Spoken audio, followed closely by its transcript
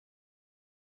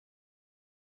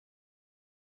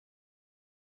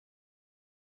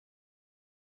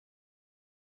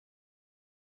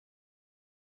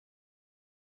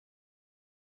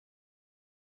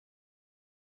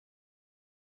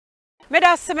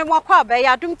Meda se me Amankwaah be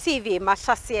Adum TV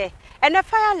Mahyease and a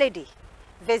fire lady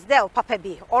Vesdel Papa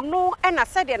B or no and I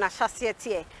said na Mahyease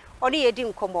tie oni edi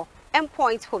nkomo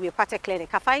endpoint homeopathic clinic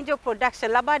find your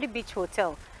production Labadi Beach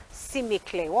Hotel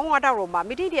Tamakloe one other Roma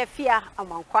me di Afia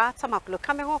Amankwaah Tamakloe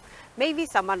coming home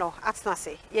Mavis Amanor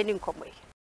a.k.a. yeni nkomo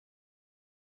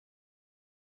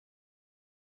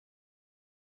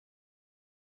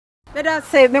Meda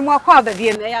se me Amankwaah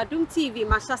be Adum TV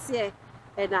Mahyease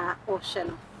and a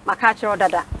ocean Makacho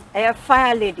dada a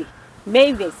fire lady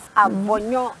Mavis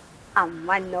Amanor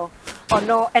a.k.a.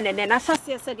 no and then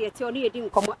Mahyease said the only edi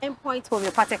nkomo endpoint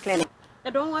homeopathic clinic the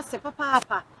don't want say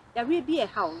papa ya we be a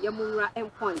how ya munra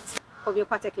endpoint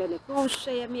homeopathic clinic no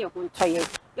share me ho ntoye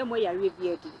ya mo ya we be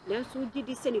edi nanso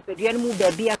gidi se ni pedua no mu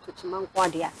ba bia to Amankwaah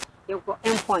dia ya go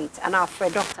endpoint and our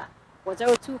friend doctor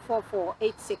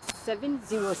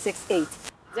 0244867068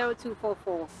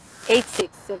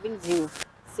 0244867068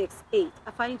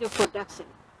 I find your production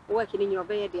working in your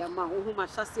bed dear ma who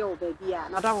Mahyease o baby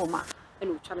another woman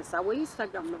and we try to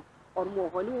Instagram no or more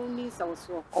when only so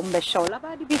on the show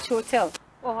Labadi Beach Hotel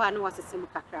or I know what's a sim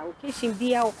kakra occasion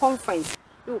be our conference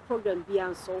no program be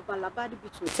and so but Labadi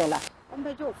Beach Hotel on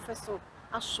the job first so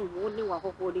assume only what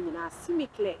holding in our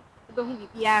Tamakloe the who be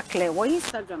clear or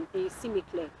Instagram a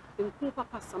Tamakloe in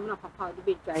papa samna papa the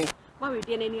big guy ma we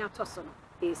dey any atoso no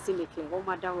a Tamakloe o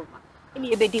madam Roma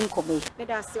any ebedin komo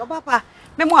meda se obapa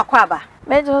me Amankwaah ba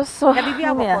mejo so ya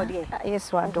bibia boko de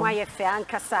yes wa do ma ye fe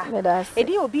ankasa meda se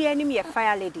edi obi anim ye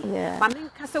fire lady ma me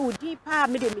nkasa odi pa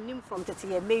me de minim from tete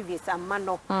ye Mavis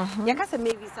Amanor ye kasa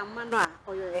Mavis Amanor a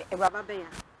oyo e baba ben ya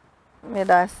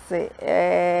meda se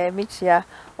michia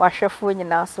wa hwefo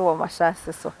nyina so wo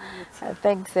Mahyease so I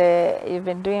think you've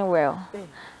been doing well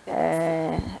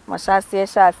Mahyease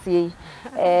shasie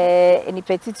any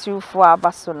petitu for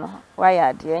abaso no why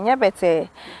ade nya bete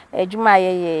adwuma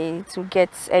ye to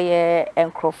get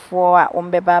enkrofo a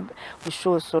ombeba we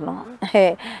show so no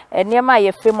enema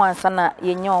ye femu ansa na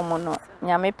ye nya omo no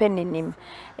nyame peninim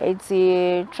it's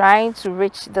trying to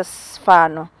reach this far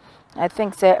no I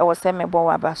think say I was say me bo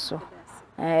abaso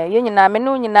you nyina me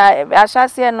no nyina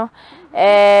Mahyease no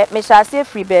me Mahyease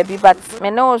free baby but me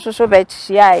no so be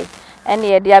chia and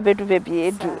ye dia bedu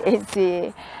baby edu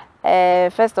enti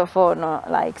first of all no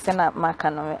like sena maka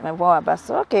no me bo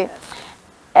abaso okay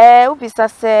ubisa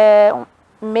se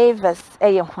Mavis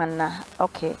hwana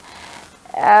okay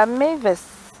Mavis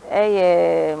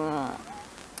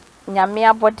nyame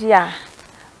abodi a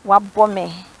wabɔ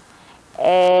me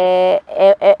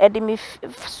edimi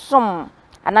som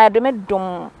ana edome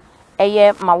dom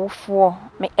mawofo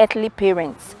me earthly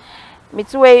parents me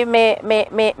tuwe me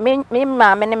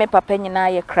ma me ne me papa nyina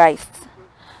ye Christ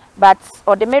but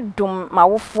odeme dom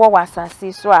mawofo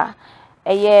wasase so a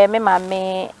me ma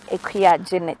me ekua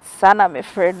Janet sana me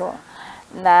frɛ no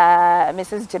na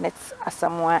Mrs Janet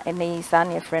Asamoah ene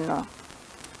sana ye frɛ no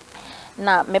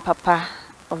na me papa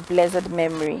of blessed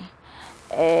memory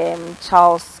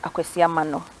Charles Akwesi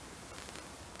Amano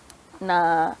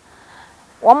na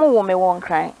womo me won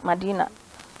cry Madina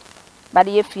but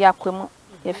ye fi akwemu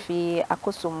ye fi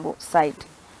akosombo side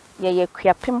ye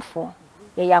kuapemfo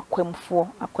ye akwemfo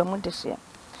akwemu dehye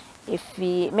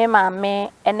efi me ma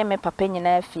me ene me papa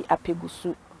nyina fi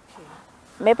apegusu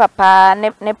me papa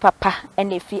ne papa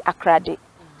ene fi akrade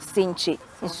Sinche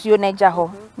nsuo naja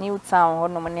ho New Town ho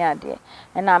no ne ade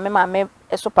na me ma me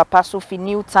so papa so fi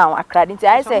New Town akrade nti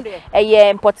I say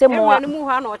mpotemu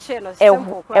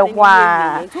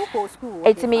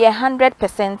etimi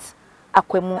 100%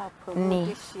 akwemu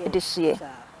ni edehye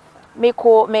me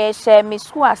share me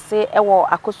school ase ewo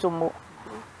akosomo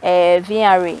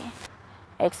VRA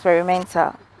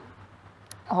experimental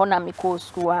hona me ko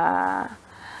school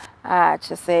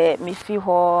just say me fi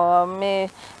ho me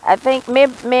I think me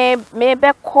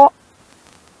be ko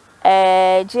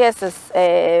GSS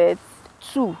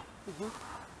 2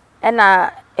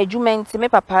 ena adwuma me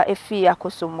papa efi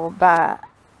akosomo ba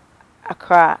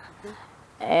Accra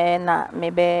na me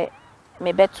be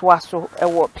to aso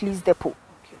ewo police depot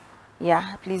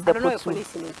yeah police depot too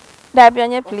that be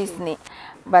onye police ni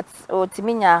but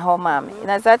otiminya ho mama in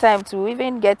that time to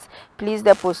even get police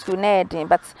depot school na edin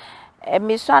but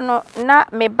me so no na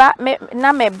me ba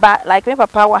like me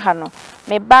papa wa ha no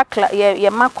me ba ye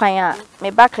makwan a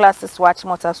me ba classes watch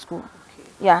motor school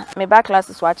yeah me ba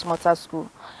classes watch motor school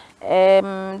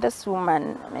this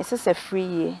woman my sister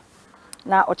free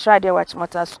na o try dey watch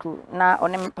motor school na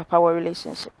on me papa wa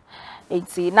relationship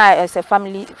it's na as a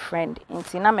family friend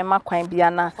it's na me makwan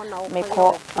bia na me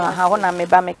ko ha ho na me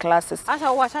ba me classes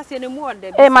asa wa Mahyease ne mu on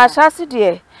dem Mahyease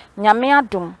de nyame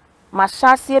adom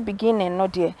Mahyease beginning no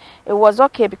dear it was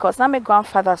okay because na my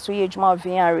grandfather so ye juma of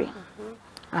VRA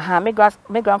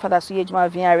my grandfather so age my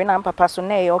vineyard and papa so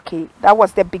na okay. That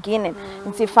was the beginning.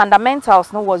 Until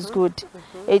fundamentals no was good.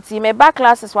 It's me back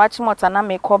classes watching what na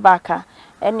me call back.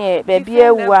 Any baby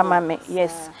mama,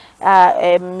 yes.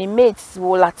 My mates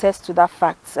will attest to that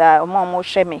fact. Mom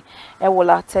share me. I will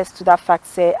attest to that fact.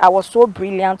 Say I was so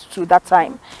brilliant to that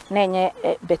time. Nenye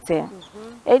better.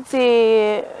 It's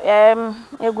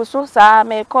go so sa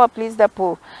me call please the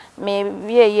pool. Me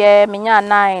we me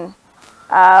 9.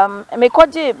 Me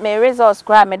koji me results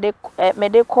cry me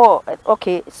de call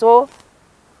okay so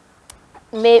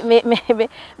me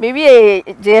we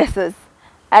Jesus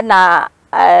and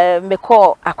me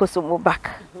call akosomo back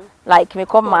like me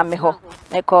call mama ho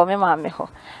me call me mama ho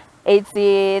it's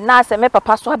na say me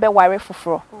papa so abe ware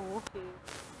fufuro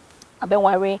abe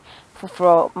ware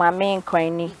fufuro mama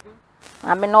nkwani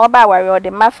mama no ba ware o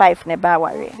de ma 5 ne ba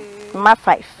ware ma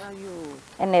 5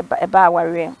 ene ba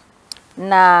ware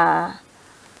na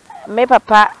me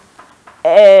papa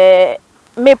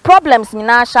me problems ni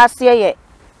na shase ye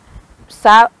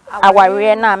sa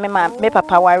aware na me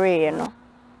papa ware no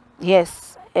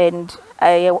yes and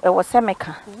I was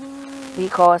semeka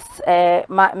because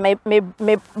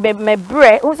me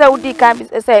bre who say udi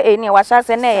kan say eni wa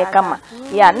shase na ye kama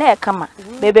ya na ye kama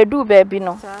bebe du baby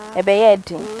no ebe ye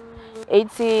din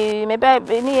eti me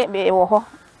be ni wo ho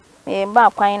me ba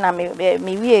kwan na me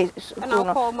wie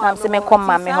no na se me kom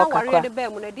ma me ho kakra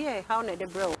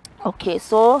okay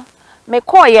so me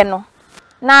call ye no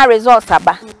na results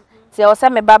aba say o say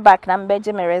me ba back na me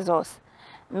je me results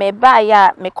me ba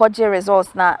ya me koje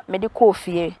results na me de ko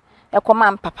fie e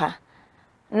koma papa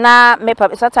na me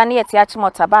papa satani yeti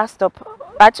achimota bus stop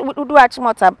udu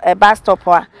achimota bus stop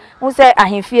wa who say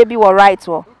ahemfie bi wo right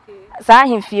wo sa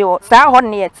ahemfie wo sa ho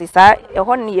ne yeti sa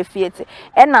ho ne ye fie ti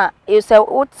e na you say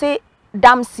uti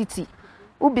Dam City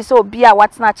ubi so obi a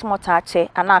watna achimota ache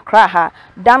ana akra ha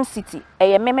Dam City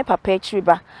eye meme papa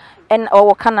chiriba en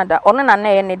owo Canada ono na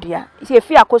ye ne dia e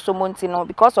fi akosomo nti no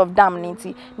because of dam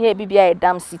nti na e bibia e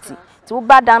Dam City ti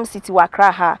uba Dam City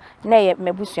wakra ha na ye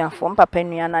mebusuafo mpapa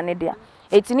nua na ne dia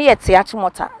eti ni yete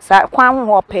achimota sa kwan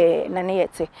ho pe na ne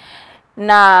yete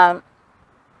na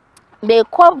me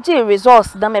koje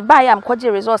resource na me buy am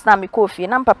koje resource na me kofi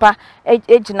na papa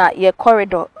ejina ye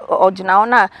corridor ojina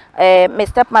ona me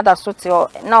stepmother so te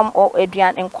na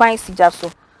eduan nkwan sija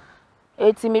so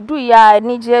eti me du ya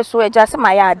ni je so eja se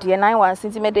ma ya ade na wan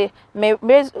sinti me de me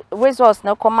resource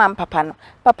na koma papa no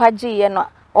papa ji ye no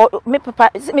me papa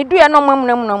me du ya no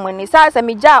mamunam ni sa se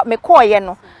me ja me call ye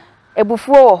no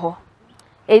ebufuo wo ho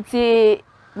eti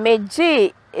me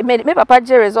ji me papa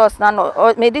je results na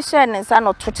no medicine nsa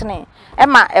no twetene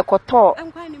ema ekoto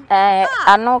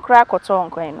ano kra koto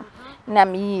nkwan no na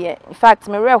me in fact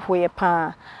me rehoye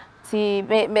pa ti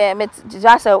me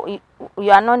just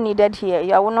you are not needed here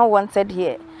you are not wanted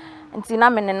here nti na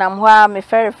me nenam ho a me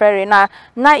ferry na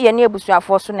ye ne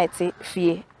ebusuafo so na ti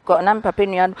fie ko na me papa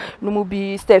nua no mu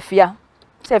bi Stefia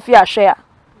hwe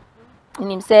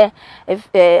nim say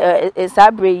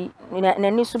sabre na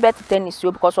ni so betete ni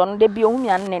so because on de bi ohun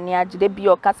ya na ni age de bi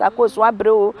o kasa akoso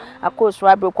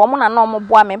abre ko mo na na mo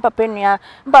boa me papa nua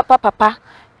papa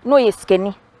no ye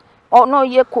skeni o no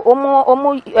ye ko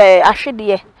omo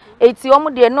ahwede eti omo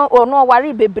de no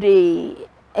ware bebre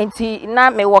enti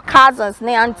na me wo cousins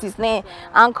ne aunties ne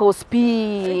uncles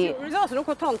p results no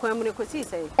ko ton kwan mu ne ko si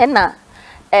say ena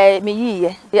me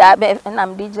yiye ya na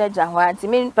me DJ jahwa anti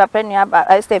me papa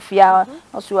nua Stefia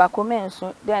osu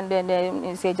akomensu den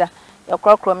nseja ya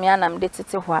krokro me na me de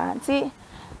tete ho anti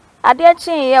ade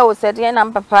achi ye o se de na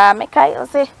papa me kai o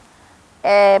se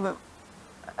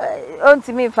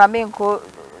onti me fa me nko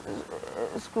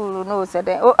school no se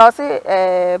de o se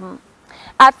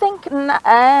I think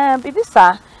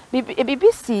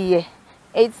BBC ye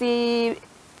eti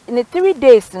in 3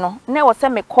 days no na wo se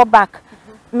me call back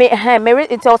me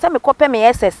it also me copy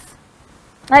me SS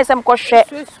na say me ko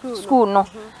hwe school no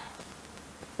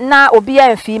na obi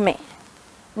amfi me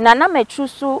na me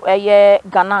choose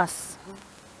Ganas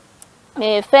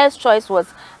my first choice was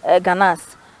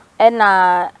Ganas and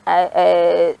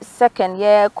second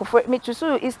year me choose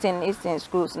Eastern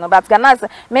schools no but Ganas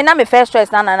me na me first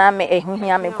choice na me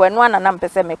ehihia me ko no na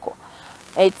mpese me ko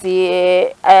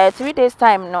eti 3 days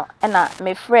time no na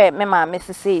me frɛ me ma me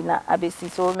sisi na abesi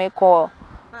so me call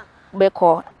me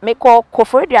ko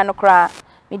koforidua no kra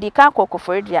me di kan ko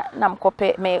koforidua na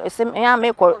mkope me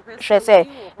me ko hwe se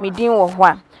me din wo ho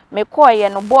a me ko ye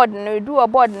no board no do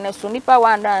board no so nipa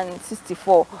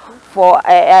 164 for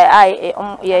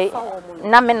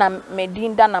na me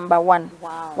din da number 1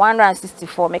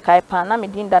 164 me kai pa na me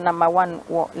din da number 1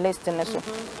 wo list no so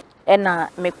na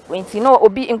me nti no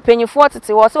obi mpanyifo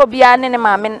tete wo se obi a ne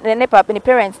ma me ne papa ne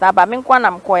parents na ba me nkwa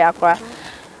na mko ya kra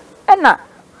na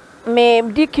me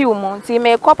DQ mu nti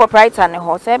me ko proprietor ne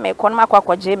ho se me ko na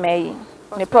makwakoje me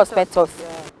ne prospectus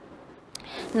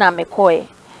na me ko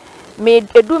me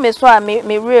edu me so a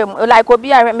me rem like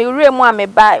obi a me rem a me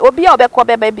ba obi a obekọ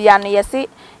beba bia no yesi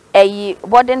eyi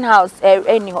boarding house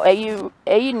eni ho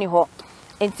eyi ni ho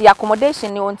nti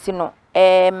accommodation ni onti no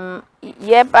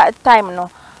ye ba time no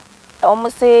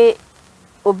almost say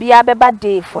obi a beba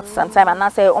day for some time and I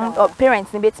say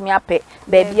parents ni betimi ape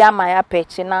baby ama ya pe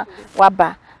china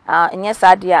waba nya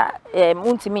sadia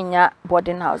untimi nya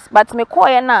boarding house but me call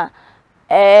ye na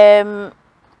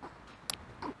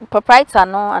proprietor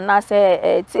no and I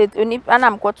say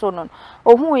anam kwoto no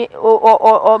ohun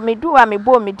o me do a me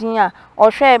bo me din a o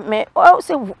hwe me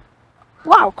say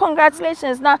wow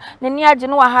congratulations na ni age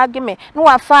no wa ha gi me no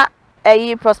wa fa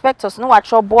prospectus no wa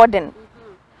tro boarding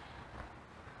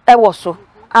so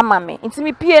ama me nti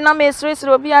me pie na me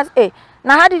sere obi as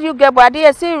na how did you get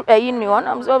body say you know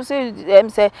I'm say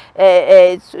say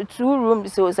 2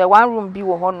 rooms so say 1 room bi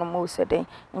wo ho no mo say den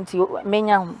nti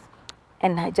menya ho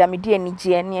na ja me die ni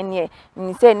je ne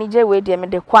ni say ni je we die me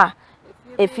de kwa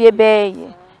efie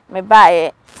be me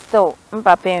ba so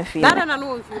mpapa enfi na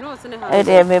no enfi no se ne ha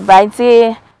de me ba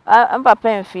nti mpapa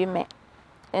enfi me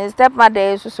step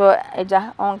mother so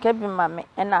eja onke bi ma me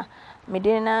na me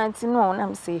de na nti no na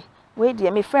me say we dey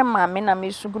me friend ma me na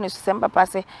me sugu ne so papa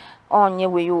say onye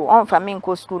we yo on fa me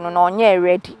nko school no na onye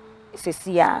ready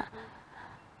sesia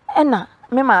na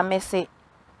me ma me say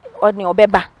oni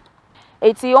obeba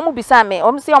eti omu bisa me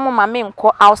omu say omu ma me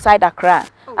nko outside Accra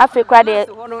Afia kra de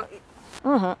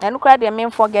enu kra de me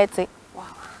forget it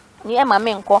ni e ma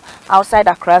me nko outside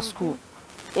Accra school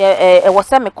was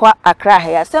say me kwa Accra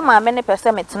here say ma me ne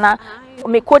pese me tena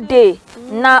me ko day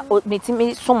na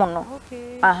metimi sumo no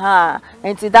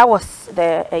and that was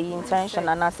the intention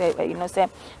and I said you know say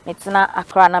metena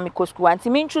Accra na me ko school and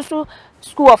me choose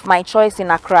school of my choice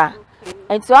in Accra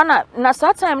and so na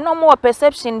that time no more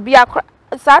perception be Accra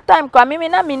that time kwa me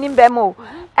na me nimbemo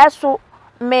eso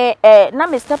me na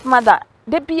me stepmother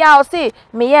de bia o say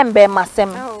me yembe masem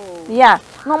yeah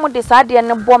no mo de sade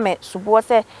ne bo me subo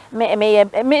say me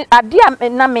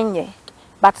ade na menye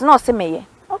but no say me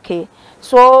okay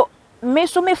so me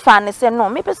so me fan say no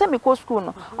me pese me go school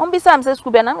no on be say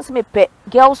school be na say me pe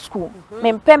girl school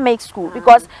me pe make school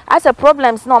because as a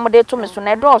problems no mo dey to me so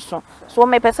na do so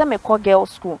me pese me call girl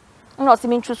school no say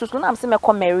me choose school na say me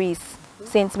call Mahyease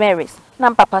St. Mary's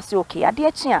na papa say okay ade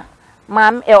achi a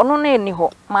mam ono na eni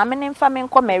ho mam ne mfa me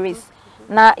call Mahyease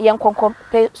na ye nkonko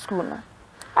pe school no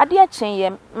ade achi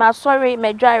ye ma sorry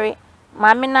me dware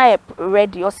mam na ye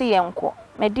ready o say ye nko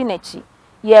me di nachi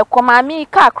ye ko mami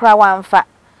ka akra wanfa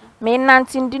me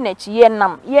nanti ndi nachi ye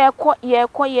nam ye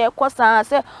ko san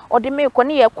se ode me ko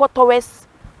ne ye ko towers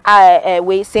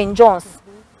we St. John's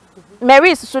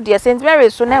Mahyease so de St.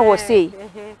 Mary's so na wo say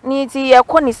ni ti ye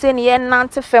ko ni se ni ye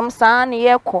nanti fem san ni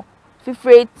ye ko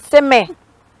fifre seme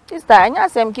sister anya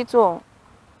sem kito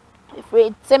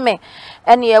fifre seme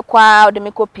ene ye kwa ode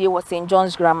me ko pie wo St.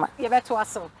 John's grammar ye beto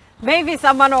aso Mavis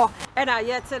Amanor na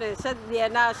yet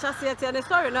na shasiete the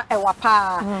story no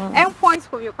ewapa endpoints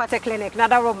from your quarter clinic na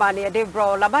da romania de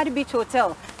bro Labadi Beach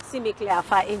Hotel Simi Clear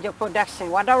for Angel Production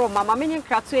wada roma mama menyin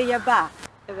krato ye ba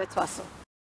e beto aso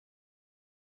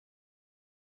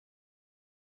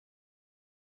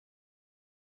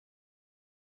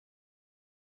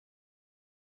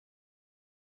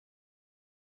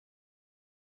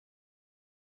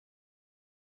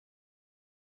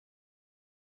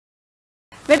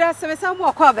Meda se some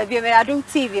more kwa baby me adum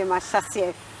TV ma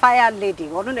shase fire lady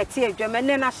onu na tie adwama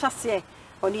ne na shase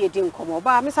oni edi nkomo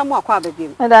ba me some more kwa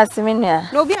baby meda se me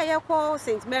nua no bi aye ko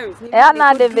St. Mary's ni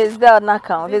na de Visdale na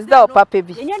kan Visdale papa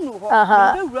bi enye nu ho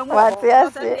what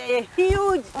yes a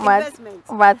huge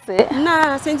investment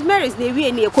na St. Mary's na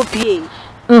wi ni ekopie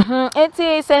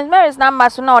eti St. Mary's na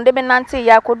maso na onde be nante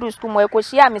ya kodu school mo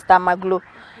ekohia Mr. Maglo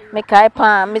me kai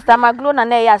pa Mr. Maglo na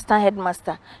ya stand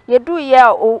headmaster ye do ye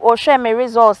o share me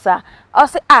results I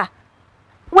say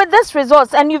with this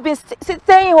results and you've been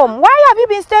staying home why have you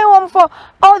been staying home for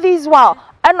all these while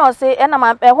and I say and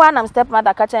I'm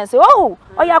stepmother catch and say oh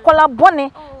ya kola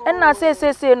boni and I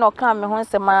say no come me ho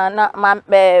say ma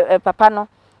papa no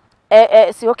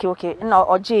see okay no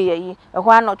oje yi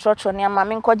ehwa no trotro ne ma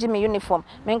me nkoji me uniform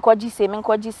me nkoji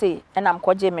say and am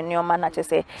koje me neoma na che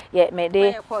say ye me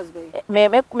de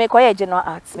me koye general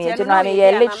arts me general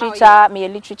me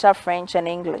literature French and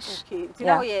English okay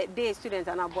now ye day students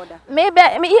and border me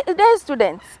day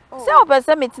students say o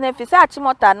person me tine fi say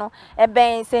achimota no e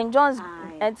ben St. John's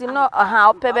and no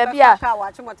how pebebia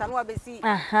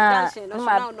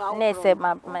ne se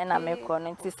ma na meko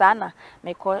no nti sana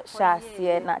meko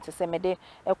shasie na chese mede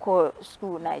eko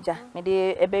school naija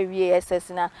mede ebewie SS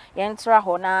na yentra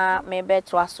ho na mebe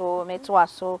toaso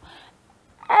metoaso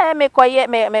mekoye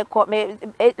me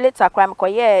later cry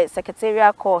mekoye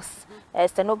secretarial course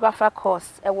stenographer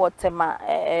course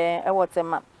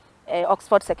ewotema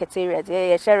Oxford Secretariat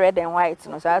share red and white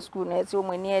no sa school na eti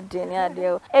omani ede ne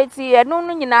ade eti eno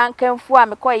no nyina nkanfu a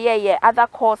mekoye other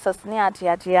courses ne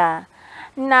ade a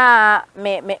na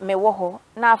me wo ho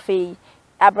na afei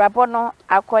abrabo no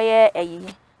akoye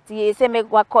eyi ti se me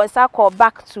call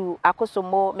back to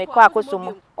Akosomo me call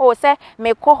Akosomo oh say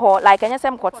me call ho like anya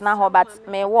sem kotena ho but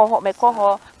me wo ho me call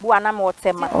ho bu ana me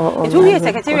otema eti we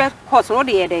secretariat course no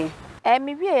de ede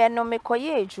me wie no me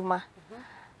koye ejuma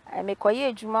me koye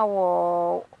ejuma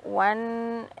wo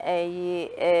one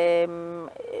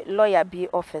lawyer B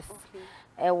office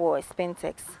wo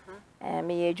Spintex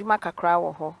me ejuma kakra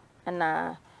wo ho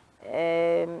na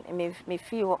me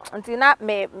feel until na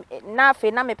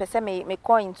fe na me pese me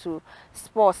call into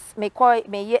sports me call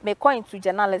into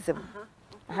journalism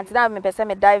until na me pese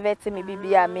me divert me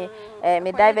bibia me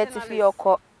divert fi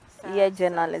yoko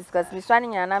journalist because me swani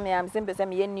nyana me am simple say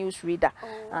me news reader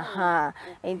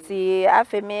until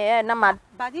afe me na ma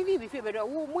but if you feel better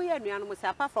wo ye nuanu mo say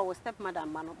apart from stepmother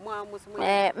ma no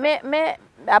me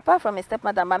apart from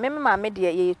stepmother ma me de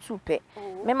ye tupe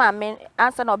me ma me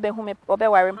answer na obehu me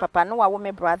obeware papa no wa wo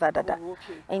me brother dada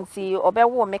enti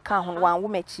obewo me ka ho wan wo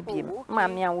machi biem ma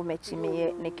me an wo machi me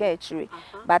ye ne ka achire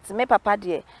but me papa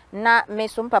de na me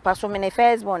so papa so me ne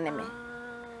first born ne me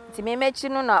ti me mechi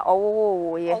no na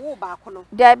owo ye owo ba ko no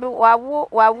debi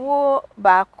wawo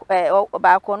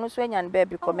ba ko no so anya ne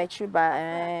baby ko mechi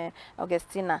ba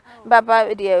Augustina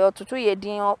baba de otutu ye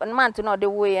din month no de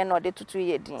wo ye no de tutu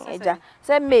ye din eja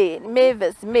say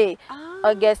Mavis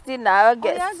Augustina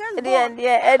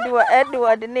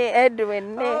Edward ne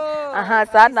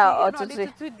sa na otutu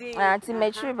anti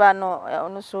mechi ba no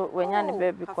ono so wanya ne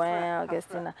baby ko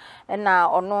Augustina na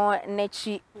ono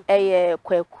nechi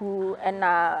kwaku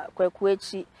kwaku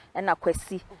echi na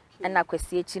kwasi na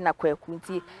kwasi echi na kwaku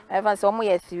nti even so omo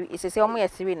yesi isese omo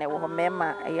yesi na wo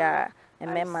mema ya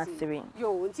mema 3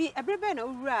 yo nti ebrebe na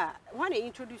owura when I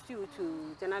introduce you to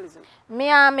journalism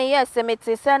me yes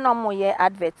meti se no mo ye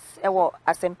adverts ewo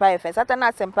Asempa FM satana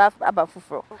Asempa aba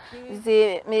fufuro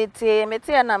nti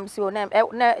meti na msi o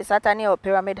na satana o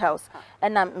Pyramid House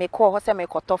na me call ho se me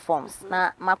koto forms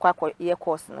na makwa ye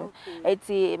course no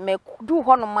eti me du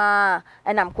ho no ma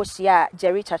na mkohia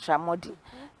Jerry Chachramodi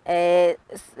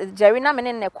Jerry na me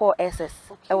ne call SS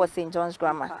ewo St John's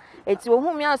Grammar eti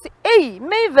ohun mi say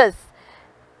Mavis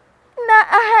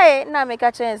na na me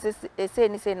ka chance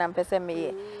say na mpese me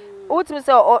ye ultimate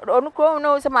say onukro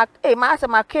no say ma say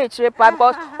ma ka chire pa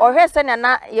because or he say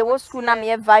na ye wo school na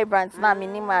me vibrant na me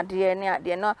ni ma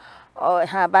de no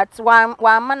but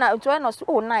one man to no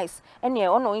oh nice and ye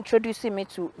ono introduce me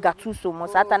to Gatuso mo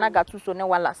satana Gatuso ne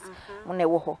Wallace mo na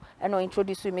wo ho and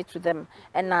introduce me to them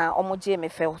and na omoje me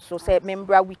fe so say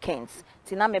membra weekends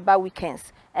ti na me ba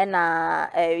weekends and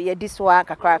ye this one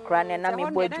kakra na me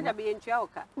bo aduma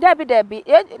debi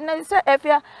na say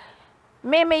Afia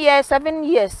me ye 7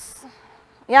 years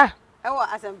yeah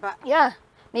Asempa yeah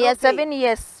me ye 7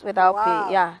 years without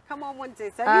pay yeah come on one say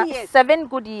 7 years 7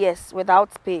 good years without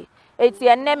pay eti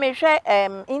enne me hwe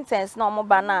intense na omo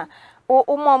ba na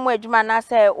omo adwuma na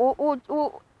say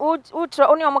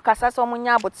oni omo kasa so omo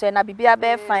nya abotre na bibia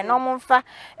be fine na omo mfa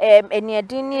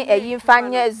eniedin ni eyi mfa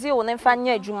nya zeal ne mfa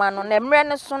nya adwuma no na mre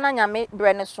ne so na nyame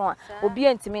bre ne so a obi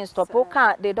antimi stop o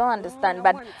can they don't understand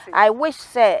but I wish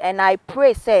say and I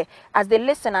pray say as they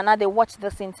listen and they watch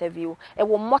this interview it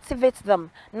will motivate them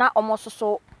na omo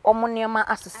so omo niema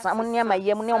asesa omo niema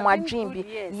yem ne omo adwin bi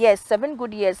yes 7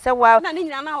 good years say wow na ni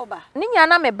nyana oba ni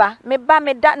nyana me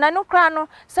da na no kra no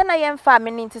say na yem fa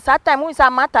me nti sa time we say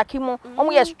amataki mu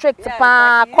omo ye strict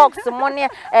pa cox mo ne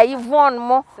Yvonne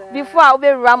mo before we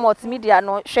ramot media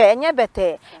no hwe enye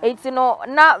bete enti no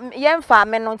na yem fa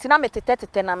me no nti na me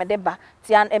tete na me de ba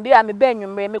ti an ebi a me ba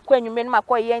anwumre me kwa anwumre na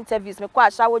makoye interviews me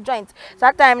kwa shawo joint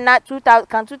that time na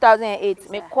 2008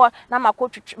 me kwa na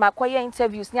makoye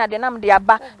interviews ni ade na me de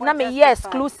aba na me ye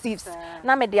exclusives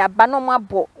na me de aba no mo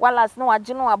abo Wallace no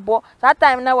age no abo that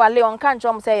time na wale on kan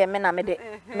chom say ye me na me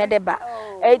de ba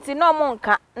eti no mo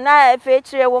nka na efe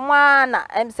chire wo mo na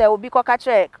em say obi ko ka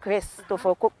chire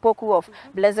Christopher Poku of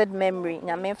blessed memory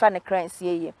nyame mfa ne crans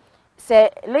ye say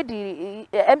lady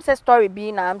say story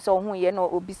be na am say ohun ye no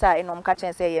obisa enom ka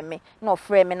chen say ye me no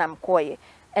frame me na mkoye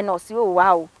and no see oh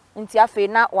wow nti afi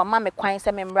na wa ma me kwan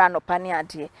se me mra no pane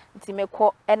ade nti me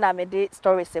kɔ na me de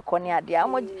stories kɔ ne ade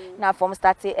amo na from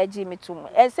start agi me tum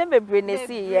ense bebre ne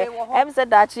si ye em se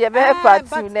da chi e be part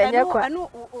 2 na enye kwa anu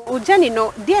o jani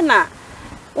no de na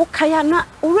wo kaya na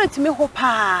wo rate me ho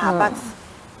pa but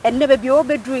enne be bi o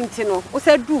be dru nti no wo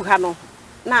se dru ha no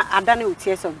na adane o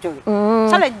tears of joy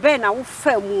challenge be na wo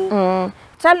fa mu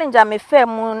challenge am fa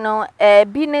mu no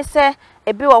bi ne se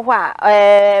ebi wo ho a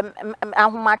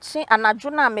ahomachi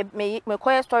anadwo na me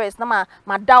koye stories na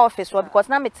ma da office wo because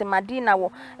na meti Madina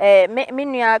wo me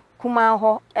nua kuma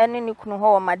ho ene ni kunu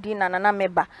ho Madina na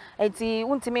meba enti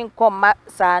untimi nkom ma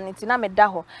sa nti na me da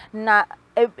ho na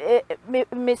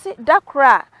me si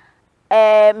dakra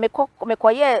me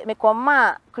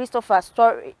koma Christopher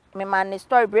story me man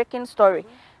story breaking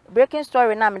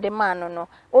story na me de man no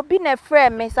obi na frɛ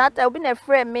me sata obi na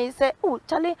frɛ me say oh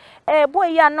Charlie boy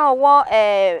ya no wo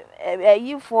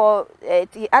you for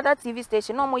the other TV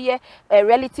station no mo ye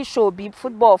reality show bi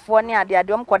football for ne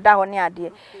ade om koda ho ne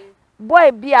ade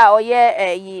boy bi a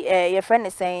oye ye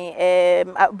friend say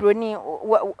broni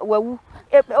wawu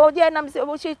o je na me say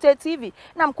o shi TV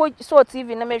na m ko so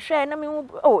TV na me hwɛ na me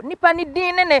oh nipa ni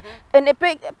din ne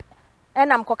pe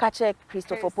na m ko ka check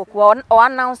Christopher Poku o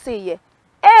announce ye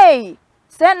hey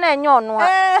se na enyo no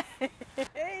a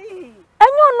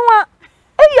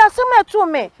asem etu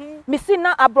me si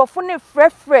na abrofo ne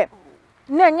frefre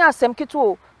na enya asem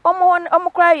kitu omo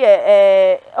kra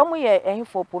ye omo ye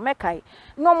ehifo po mekai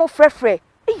no omo frefre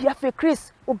afe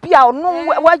Chris obi a no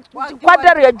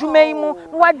kwadare adwuma yi mu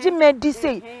wa gime di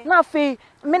sei na afi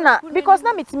me na because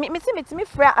na me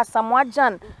frɛ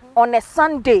Asamoah on a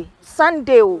Sunday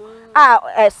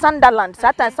Sunderland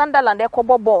Saturday Sunderland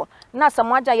ekobo ball na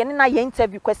Asamoah ye na ye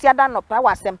interview kwasi ada no pa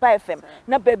wa Sempa FM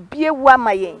na ba biewu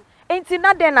ama ye enti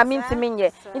na den na mintimi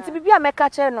nye enti bibia meka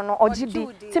kire no ogidi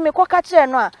ti me koka kire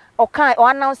no a okan o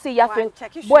announce ya fe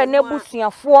boy na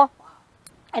busuafo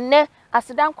ene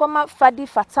asidan koma Fadi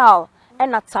Fatal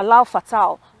ena Talal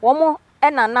Fatal womo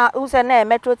ena na use na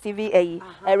Metro TV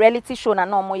a reality show na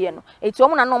no mo ye no enti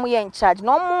omo na no mo ye in charge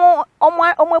na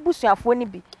omo abusuafo ni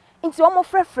bi enti omo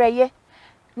frefre ye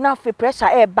na fe pressure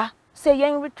eba say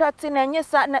yen retract na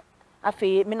nyesa na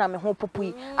afi me na me ho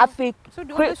popui afi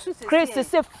Chris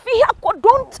say fear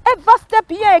don't ever step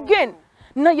here again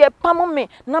na ye pamo me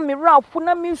na me rafu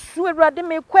na me su Awurade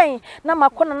me kwen na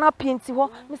makona na pinti ho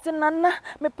me se nana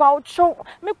me pa ocho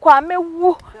me kwa me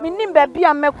wu me nim ba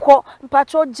bia me kɔ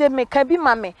mpacho je me ka bi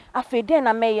ma me afi den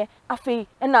na me ye afi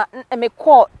na me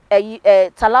kɔ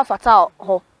Talal Fatal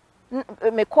ho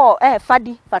me kɔ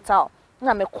Fadi Fatal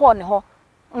na me kɔ ne ho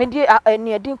me di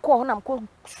ni edin kɔ ho na me kɔ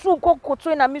su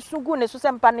kokoto na me sugu ne so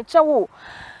se mpa ne chewo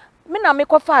me na me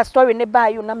kɔ fa story ne ba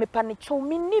you na me pa ne chewo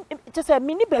me ni te se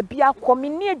me ni ba bia kɔ me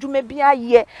ni adwuma bia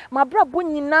ye my brabo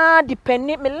nyina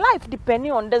depending me life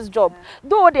depending on this job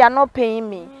though they are not paying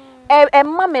me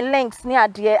mama links near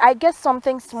dear I get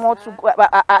something small to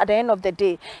at the end of the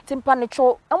day timpa ne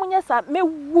chewo amunya sa me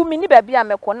wu me ni ba bia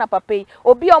me kɔ na papa yi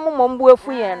obi omo mombu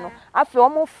afu ye no afi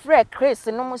omo frɛ Chris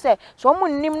no mo se so omo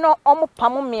nim no omo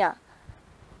pamo me a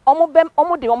omo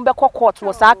de omo be court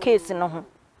wo sa case no ho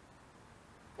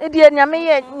edie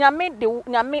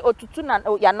nyame otutu na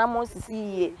yanamo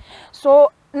sisi ye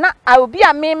so na obi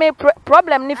a me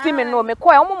problem ni fi me no me ko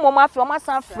omo mom afi omo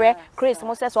san frɛ Chris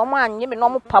mo se so omo anye me no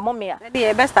omo pamo me a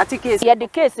dey be start case ye the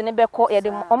case ni be ko ye de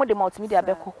omo de multimedia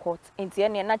be court enti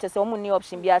ene na chese omo ni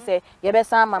option bia se ye be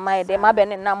san mama ye de ma be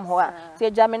ne nam ho a se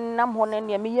gya me nam ho na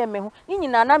ne me ye me ho ni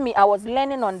nyina na me I was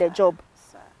learning on the job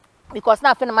because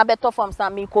na fena ma better from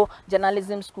some miko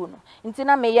journalism school no nti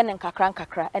na me ye ne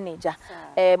nkakra ene ja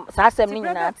sa asem ni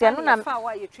nyina ti anu na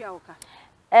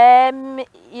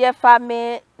ye fa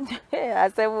me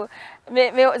asem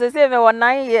me say me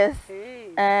 9 years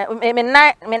me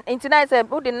 9 nti na say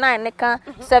who the 9 ne ka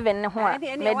 7 ne ho a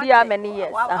me dia many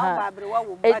years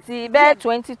eti be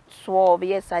 2012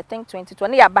 yes I think 2012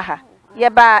 ne ya ba ha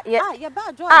Yeba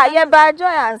joy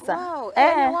answer.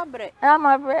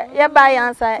 Yeba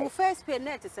answer. First pay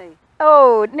net say.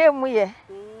 Oh, name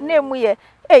ye.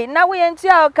 Hey, now we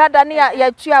entia okada ne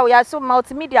ya tua ya so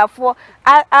multimedia for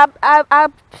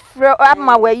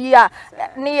my way ya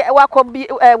ni wakobi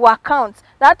account.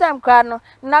 That time card no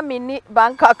na me ni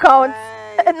bank account.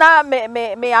 Na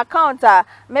me account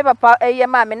me papa ye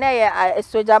ma me na ye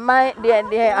soja man de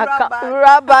account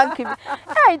rural bank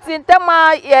eh tin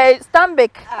tema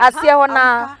Stanbic asie ho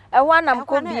na one am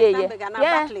ko bie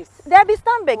yeah there be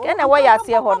Stanbic and why ya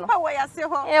se ho no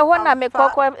ho na me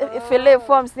kokko file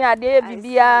forms ni ade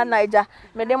bibia naija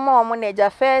me de mo na eja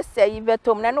first yi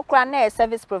betom na no kra na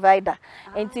service provider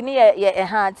entini ye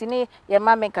ha entini ye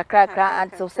ma me kakra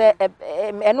until say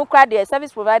enu kra de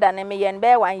service provider na me ye be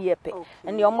 1 year pe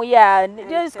and omo ya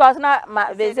this cause na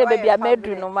ma be say baby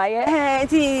amedru no ma ye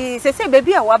enti say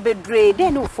baby a wa bedre dey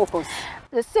no focus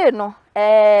say no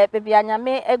baby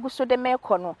anyame eguso de me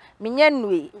kono menye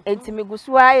nue enti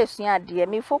meguso ayesua ade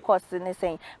me focus ne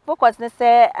say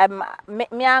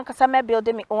me ankasa me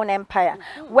building my own empire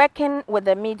working with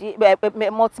the media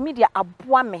multimedia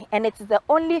aboa me and it is the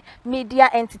only media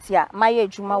entity my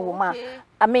ejuma wo ma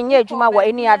amenye ejuma wo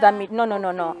any other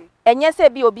no enye say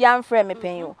bi obi amfrɛ me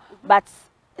pen but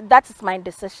that is my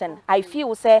decision. I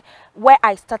feel say where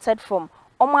I started from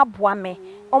omo aboa me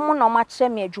omo na omo che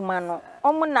me ejuma no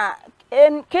omo na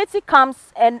Katie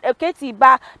comes and Katie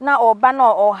ba na oba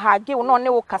na o hage no ne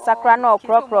wo kasakra na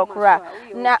okra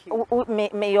na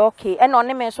me okay and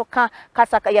on me so ka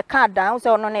kasaka ye ka dan say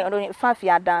ono ne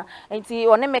Afia dan enti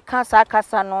one me ka sa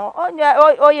kasa no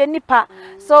oye nipa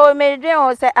so me dwen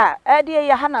o say e de ye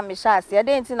ha na me sha ase e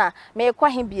de enti na me kwa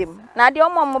he biem na de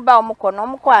omo ba omo ko no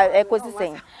omo ko ekosi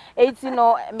sen enti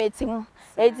no metim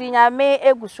eti nyame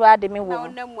egusu ade me wo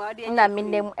na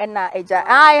menem na eja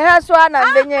he so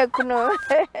na benye kunu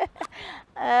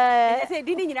say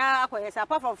dini nyina akoyesa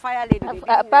apart from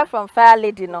fire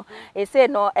lady no e say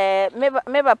no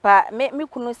me papa me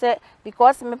kunu say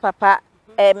because me papa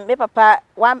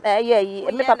one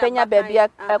me papa nya bia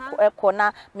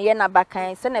ekona me ye na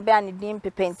bakan se na be anidim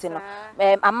pepenti no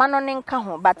amano ne nka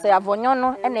ho but avonyo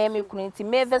no na me kunu nti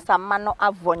Mavis amano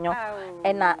avonyo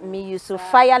na me use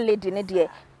fire lady ne de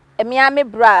me ame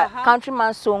bra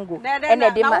countryman songo na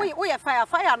de ma we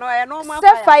fire no e no ma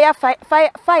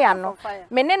fire no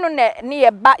me ne no ne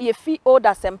ye ba ye fi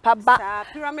older sempa ba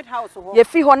pyramid house ho ye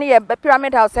fi ho ne ye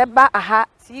pyramid house e ba aha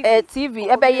TV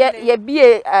ebe ye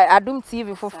bie adum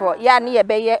TV foforo ya ne ye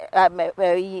be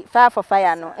ye fire for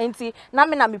fire no enti na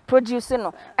me produce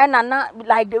no and na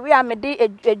like the way I me dey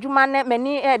ejuma ne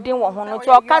mani edin wo ho no ti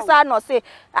okasa no say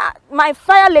my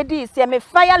fire lady is here me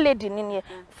fire lady ni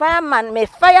fireman me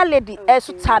fire lady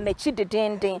esu ta me chi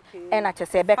dedenden and na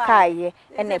chese be kaaye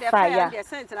and fire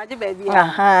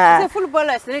say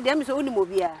footballers ne dem so uni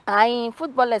mobia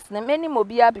footballers ne many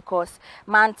mobia because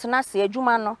man tena se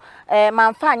ejuma no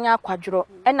man fa anya akwadworo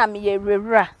na me ye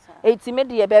rewura eti me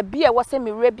de be bia wo se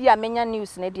me wura bia menya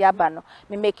news ne de aba no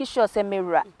me make sure se me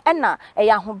wura na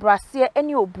eya hobrase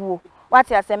ene obuo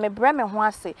wati ase me bre me ho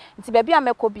ase nti be bia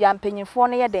mekọ bia mpanyimfo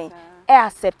no ye den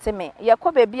accept me ye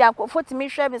ko be bia foti me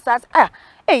hwe me sas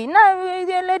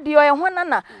na lady o ye ho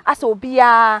na ase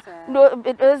obia no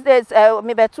this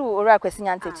me betu ora kwesi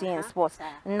nyantechi in sports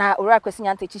na ora kwesi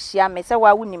nyantechi hia me se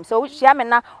wa wunim so hia me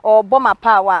na obo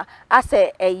mapawa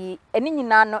ase eni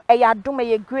nyina no ya adom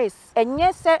ye grace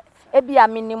enye se ebia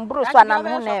minimbro so na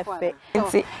me na efe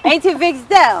enti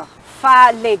Vixdale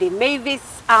fa lady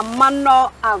Mavis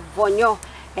Amanor Avonyo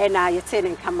na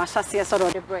yetene kamashase so do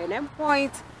the brain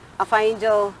point Afa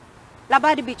Angel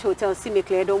Labadi Beach Hotel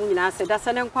Simicledo nyina se da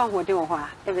sanen kwa hode wo ho a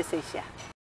ever say share